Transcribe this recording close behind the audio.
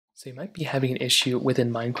So you might be having an issue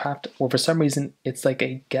within Minecraft where for some reason it's like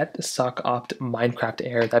a Getsockopt Minecraft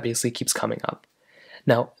error that basically keeps coming up.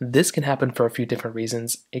 Now, this can happen for a few different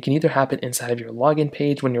reasons. It can either happen inside of your login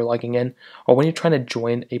page when you're logging in, or when you're trying to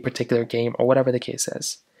join a particular game, or whatever the case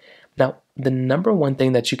is. Now, the number one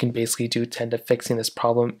thing that you can basically do to end up fixing this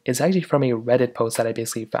problem is actually from a Reddit post that I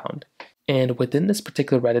basically found. And within this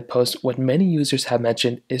particular Reddit post, what many users have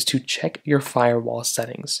mentioned is to check your firewall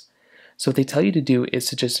settings. So what they tell you to do is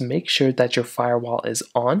to just make sure that your firewall is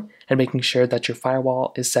on and making sure that your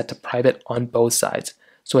firewall is set to private on both sides.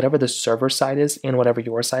 So whatever the server side is and whatever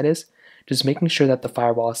your side is, just making sure that the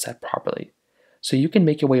firewall is set properly. So you can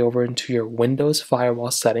make your way over into your Windows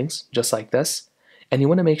firewall settings, just like this, and you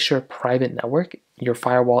want to make sure private network, your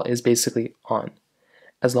firewall is basically on.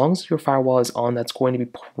 As long as your firewall is on, that's going to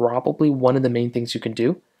be probably one of the main things you can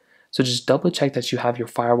do. So just double check that you have your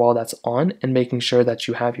firewall that's on and making sure that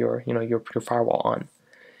you have your firewall on.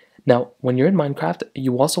 Now, when you're in Minecraft,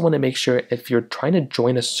 you also want to make sure if you're trying to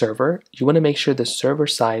join a server, you want to make sure the server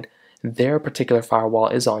side, their particular firewall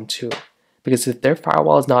is on too. Because if their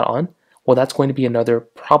firewall is not on, well, that's going to be another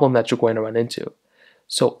problem that you're going to run into.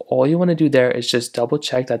 So all you want to do there is just double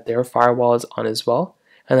check that their firewall is on as well.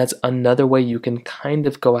 And that's another way you can kind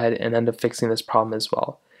of go ahead and end up fixing this problem as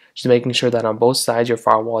well. Just making sure that on both sides your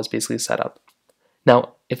firewall is basically set up.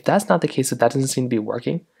 Now, if that's not the case, if that doesn't seem to be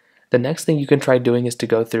working, the next thing you can try doing is to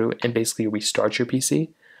go through and basically restart your PC.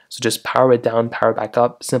 So just power it down, power it back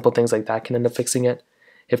up, simple things like that can end up fixing it.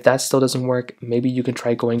 If that still doesn't work, maybe you can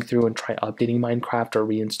try going through and try updating Minecraft or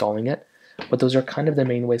reinstalling it. But those are kind of the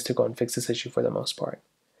main ways to go and fix this issue for the most part.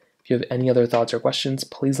 If you have any other thoughts or questions,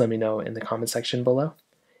 please let me know in the comment section below.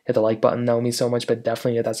 Hit the like button, that would mean so much, but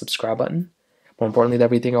definitely hit that subscribe button. More importantly than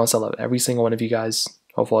everything else, I love every single one of you guys.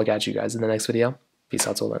 Hopefully I'll catch you guys in the next video. Peace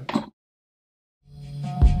out till then.